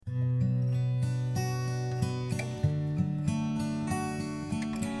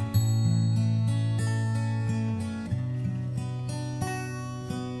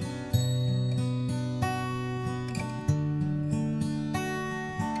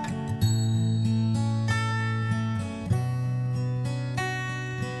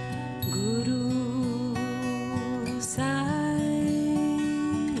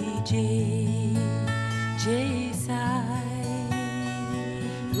Jai Jai Sai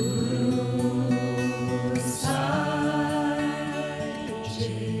Guru Sai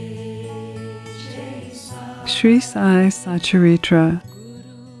Jai Jai Sai. Sri Sai Satcharitra,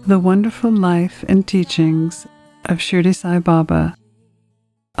 The Wonderful Life and Teachings of Shirdi Sai Baba,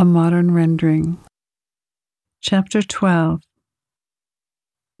 a modern rendering. Chapter 12.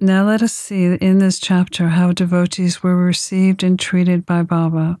 Now let us see in this chapter how devotees were received and treated by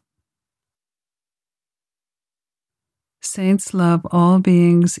Baba. Saints love all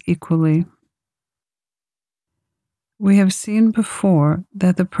beings equally. We have seen before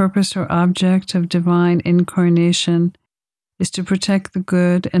that the purpose or object of divine incarnation is to protect the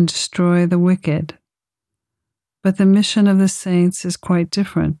good and destroy the wicked. But the mission of the saints is quite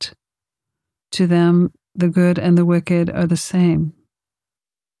different. To them, the good and the wicked are the same.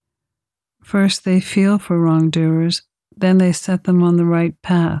 First, they feel for wrongdoers, then they set them on the right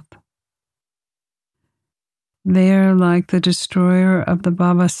path. They are like the destroyer of the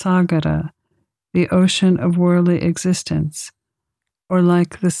Bhavasagara, the ocean of worldly existence, or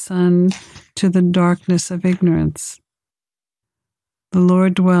like the sun to the darkness of ignorance. The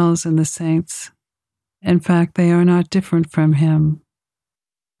Lord dwells in the saints. In fact, they are not different from Him.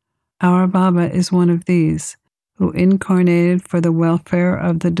 Our Baba is one of these, who incarnated for the welfare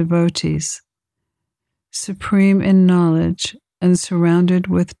of the devotees. Supreme in knowledge and surrounded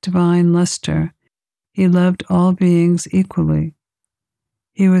with divine luster, He loved all beings equally.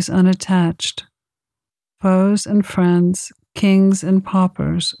 He was unattached. Foes and friends, kings and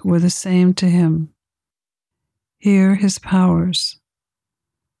paupers were the same to Him. Hear His powers.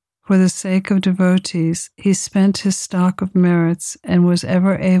 For the sake of devotees, He spent His stock of merits and was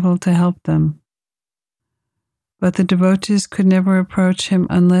ever able to help them. But the devotees could never approach Him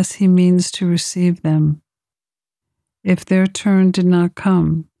unless He means to receive them. If their turn did not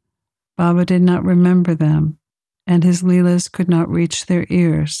come, Baba did not remember them, and His Leelas could not reach their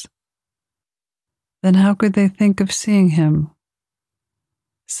ears. Then how could they think of seeing Him?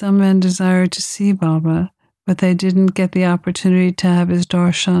 Some men desired to see Baba, but they didn't get the opportunity to have His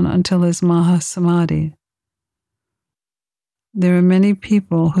darshan until His Mahasamadhi. There are many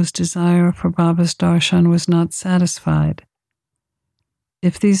people whose desire for Baba's darshan was not satisfied.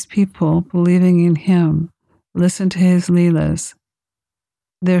 If these people, believing in Him, listen to His Leelas,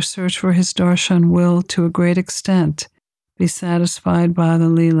 their search for His darshan will, to a great extent, be satisfied by the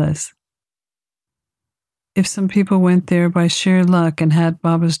Leelas. If some people went there by sheer luck and had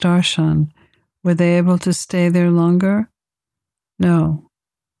Baba's darshan, were they able to stay there longer? No.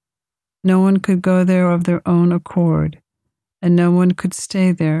 No one could go there of their own accord, and no one could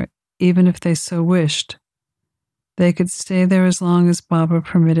stay there even if they so wished. They could stay there as long as Baba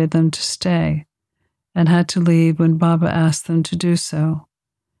permitted them to stay, and had to leave when Baba asked them to do so.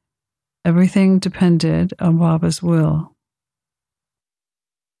 Everything depended on Baba's will.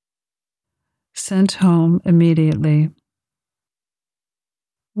 Sent home immediately.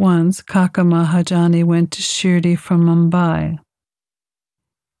 Once, Kaka Mahajani went to Shirdi from Mumbai.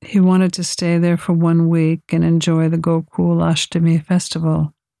 He wanted to stay there for 1 week and enjoy the Gokul Ashtami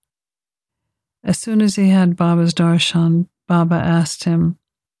festival. As soon as he had Baba's darshan, Baba asked him,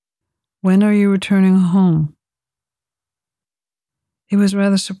 "When are you returning home?" He was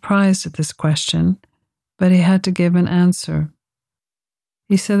rather surprised at this question, but he had to give an answer.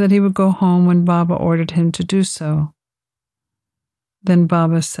 He said that he would go home when Baba ordered him to do so. Then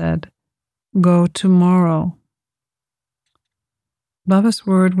Baba said, "Go tomorrow." Baba's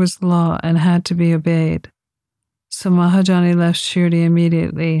word was law and had to be obeyed. So Mahajani left Shirdi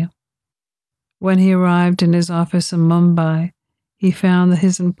immediately. When he arrived in his office in Mumbai, he found that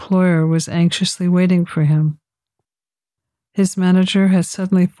his employer was anxiously waiting for him. His manager had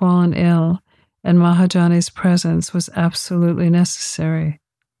suddenly fallen ill, and Mahajani's presence was absolutely necessary.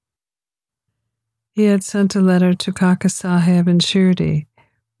 He had sent a letter to Kaka Sahib in Shirdi,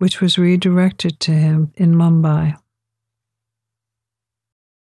 which was redirected to him in Mumbai.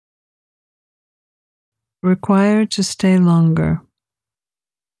 Required to stay longer.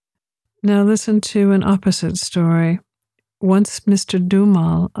 Now listen to an opposite story. Once Mr.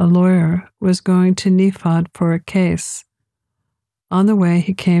 Dumal, a lawyer, was going to Nifad for a case. On the way,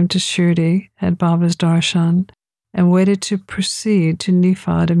 he came to Shirdi, had Baba's darshan, and waited to proceed to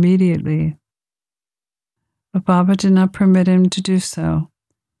Nifad immediately. But Baba did not permit him to do so.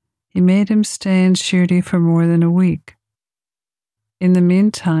 He made him stay in Shirdi for more than a week. In the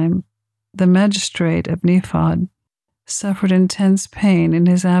meantime, the magistrate of Nifad suffered intense pain in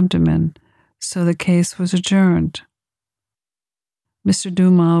his abdomen, so the case was adjourned. Mr.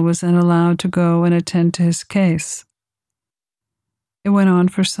 Dumal was then allowed to go and attend to his case. It went on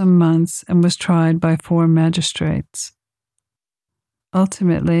for some months and was tried by 4 magistrates.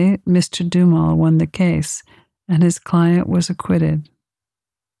 Ultimately, Mr. Dumal won the case, and his client was acquitted.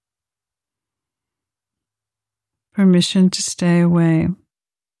 Permission to stay away.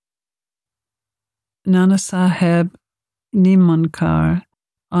 Nana Sahib Nimankar,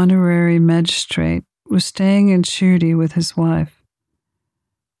 honorary magistrate, was staying in Shirdi with his wife.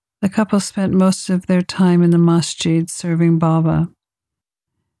 The couple spent most of their time in the masjid serving Baba.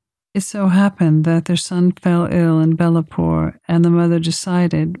 It so happened that their son fell ill in Belapur, and the mother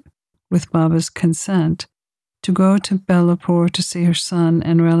decided, with Baba's consent, to go to Belapur to see her son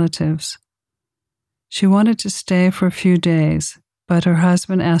and relatives. She wanted to stay for a few days, but her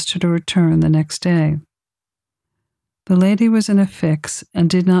husband asked her to return the next day. The lady was in a fix and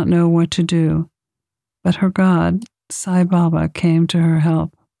did not know what to do, but her God, Sai Baba, came to her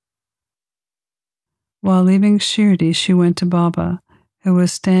help. While leaving Shirdi, she went to Baba, who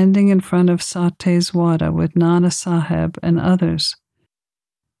was standing in front of Satte's Wada with Nana Sahib and others.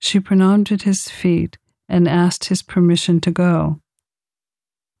 She pranamed at his feet and asked his permission to go.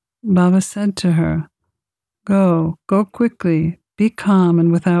 Baba said to her, Go quickly, be calm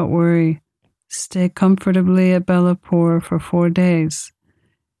and without worry. Stay comfortably at Belapur for 4 days.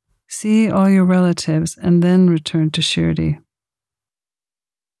 See all your relatives and then return to Shirdi.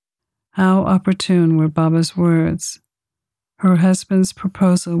 How opportune were Baba's words. Her husband's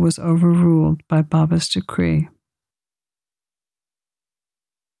proposal was overruled by Baba's decree.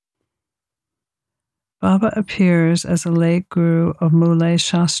 Baba appears as a late guru of Mulay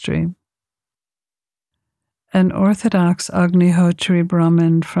Shastri. An orthodox Agnihotri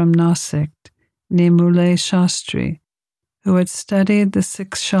Brahmin from Nasik, named Mulay Shastri, who had studied the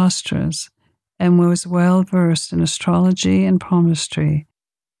 6 Shastras and was well versed in astrology and palmistry,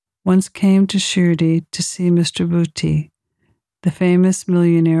 once came to Shirdi to see Mr. Bhuti, the famous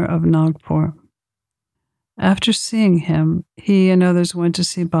millionaire of Nagpur. After seeing him, he and others went to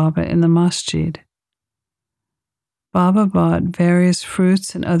see Baba in the masjid. Baba bought various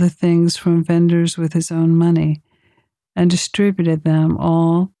fruits and other things from vendors with his own money and distributed them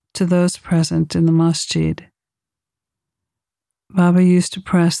all to those present in the masjid. Baba used to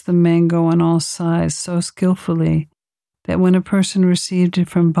press the mango on all sides so skillfully that when a person received it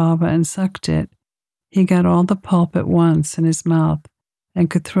from Baba and sucked it, he got all the pulp at once in his mouth and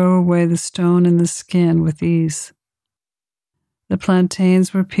could throw away the stone and the skin with ease. The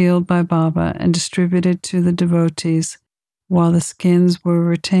plantains were peeled by Baba and distributed to the devotees, while the skins were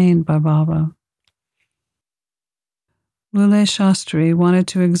retained by Baba. Mulay Shastri wanted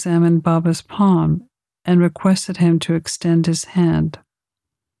to examine Baba's palm and requested him to extend his hand.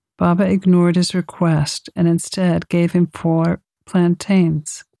 Baba ignored his request and instead gave him 4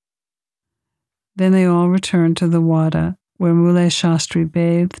 plantains. Then they all returned to the Wada, where Mulay Shastri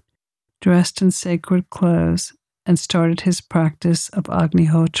bathed, dressed in sacred clothes, and started his practice of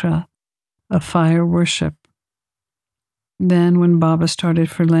Agnihotra, of fire worship. Then, when Baba started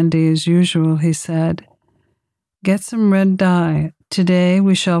for Lendi as usual, he said, Get some red dye. Today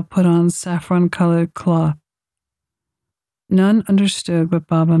we shall put on saffron-colored cloth. None understood what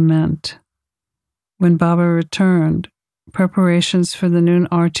Baba meant. When Baba returned, preparations for the noon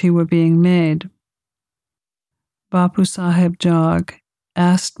arti were being made. Bapu Sahib Jog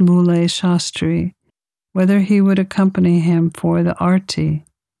asked Mulay Shastri whether he would accompany him for the arti.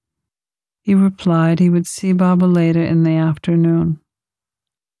 He replied he would see Baba later in the afternoon.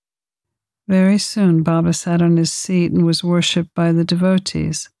 Very soon Baba sat on his seat and was worshipped by the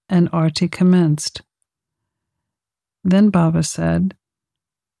devotees, and arti commenced. Then Baba said,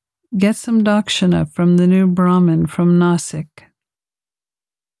 Get some dakshina from the new Brahmin from Nasik.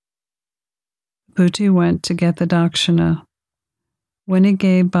 Bhuti went to get the dakshina. When he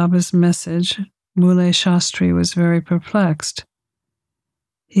gave Baba's message, Mulay Shastri was very perplexed.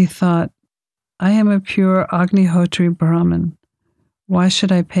 He thought, I am a pure Agnihotri Brahmin. Why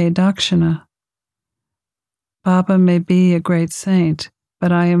should I pay dakshina? Baba may be a great saint,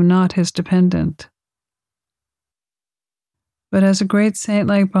 but I am not his dependent. But as a great saint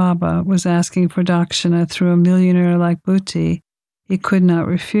like Baba was asking for dakshina through a millionaire like Bhuti, he could not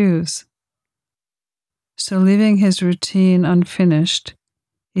refuse. So leaving his routine unfinished,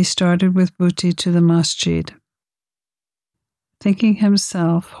 he started with Bhuti to the masjid. Thinking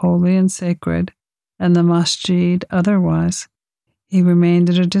himself holy and sacred, and the masjid otherwise, he remained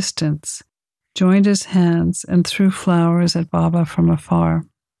at a distance, joined his hands, and threw flowers at Baba from afar.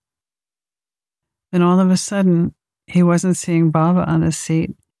 Then all of a sudden, he wasn't seeing Baba on the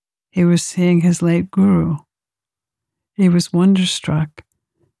seat, he was seeing his late guru. He was wonderstruck.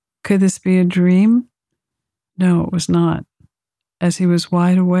 Could this be a dream? No, it was not. as he was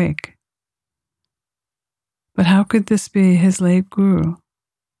wide awake. But how could this be his late guru?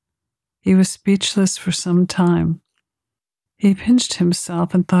 He was speechless for some time. He pinched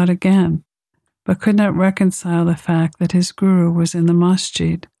himself and thought again, but could not reconcile the fact that his guru was in the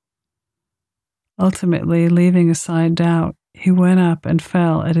masjid. Ultimately, leaving aside doubt, he went up and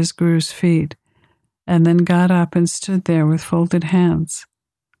fell at his guru's feet, and then got up and stood there with folded hands.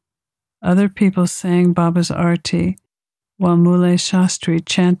 Other people sang Baba's arti, while Muley Shastri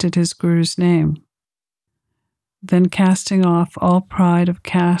chanted his guru's name. Then, casting off all pride of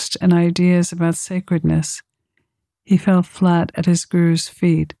caste and ideas about sacredness, he fell flat at his guru's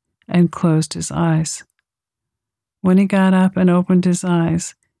feet and closed his eyes. When he got up and opened his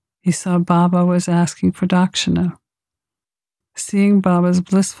eyes, he saw Baba was asking for dakshina. Seeing Baba's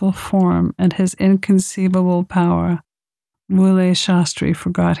blissful form and his inconceivable power, Muley Shastri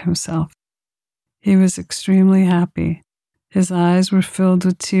forgot himself. He was extremely happy. His eyes were filled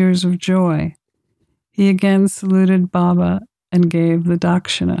with tears of joy. He again saluted Baba and gave the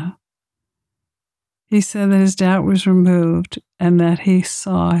dakshina. He said that his doubt was removed and that he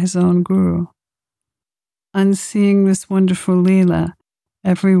saw his own guru. On seeing this wonderful Leela,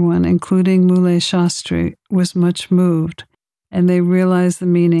 everyone, including Muley Shastri, was much moved, and they realized the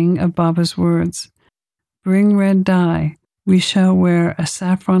meaning of Baba's words. Bring red dye, we shall wear a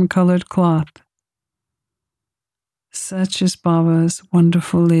saffron-colored cloth. Such is Baba's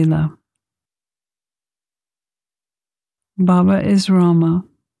wonderful Leela. Baba is Rama.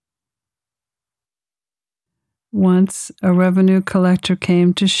 Once, a revenue collector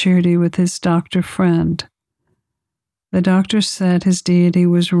came to Shirdi with his doctor friend. The doctor said his deity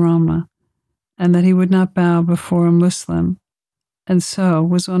was Rama, and that he would not bow before a Muslim, and so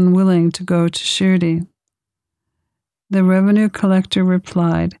was unwilling to go to Shirdi. The revenue collector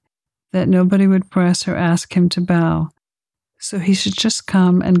replied that nobody would press or ask him to bow, so he should just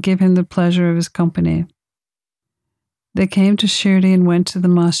come and give him the pleasure of his company. They came to Shirdi and went to the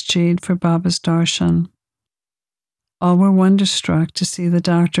masjid for Baba's darshan. All were wonderstruck to see the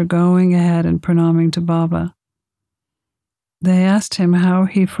doctor going ahead and pranaming to Baba. They asked him how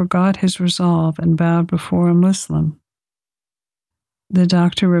he forgot his resolve and bowed before a Muslim. The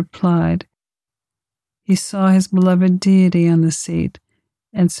doctor replied, he saw his beloved deity on the seat,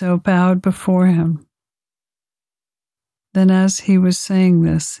 and so bowed before him. Then as he was saying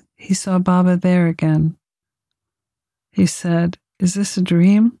this, he saw Baba there again. He said, is this a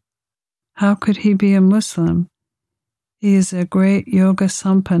dream? How could he be a Muslim? He is a great yoga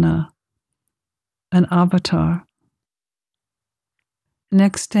sampanna, an avatar.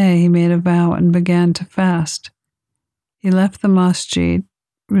 Next day he made a vow and began to fast. He left the masjid,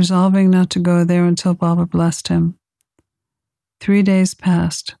 resolving not to go there until Baba blessed him. 3 days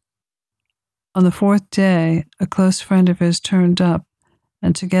passed. On the 4th day, a close friend of his turned up,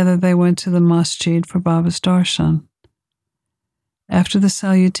 and together they went to the masjid for Baba's darshan. After the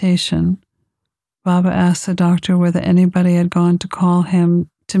salutation, Baba asked the doctor whether anybody had gone to call him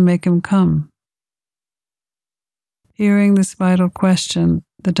to make him come. Hearing this vital question,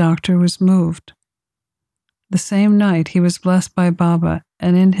 the doctor was moved. The same night he was blessed by Baba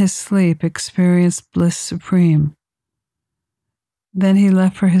and in his sleep experienced bliss supreme. Then he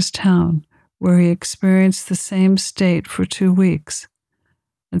left for his town, where he experienced the same state for 2 weeks,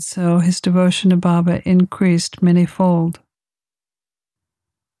 and so his devotion to Baba increased manyfold.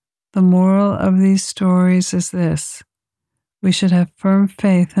 The moral of these stories is this: we should have firm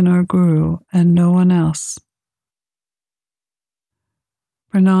faith in our Guru and no one else.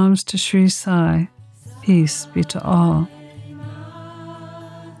 Pranams to Sri Sai. Peace be to all.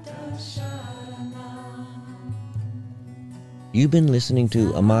 You've been listening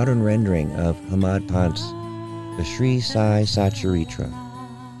to a modern rendering of Hamad Pant's The Sri Sai Satcharitra,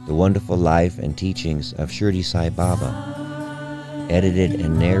 The Wonderful Life and Teachings of Shirdi Sai Baba, edited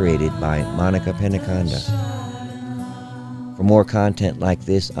and narrated by Monica Penacanda. For more content like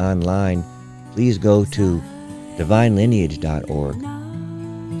this online, please go to divinelineage.org,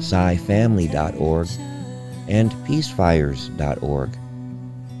 SaiFamily.org, and peacefires.org.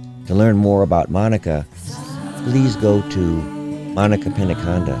 To learn more about Monica, please go to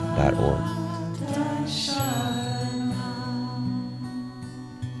monicapenacanda.org.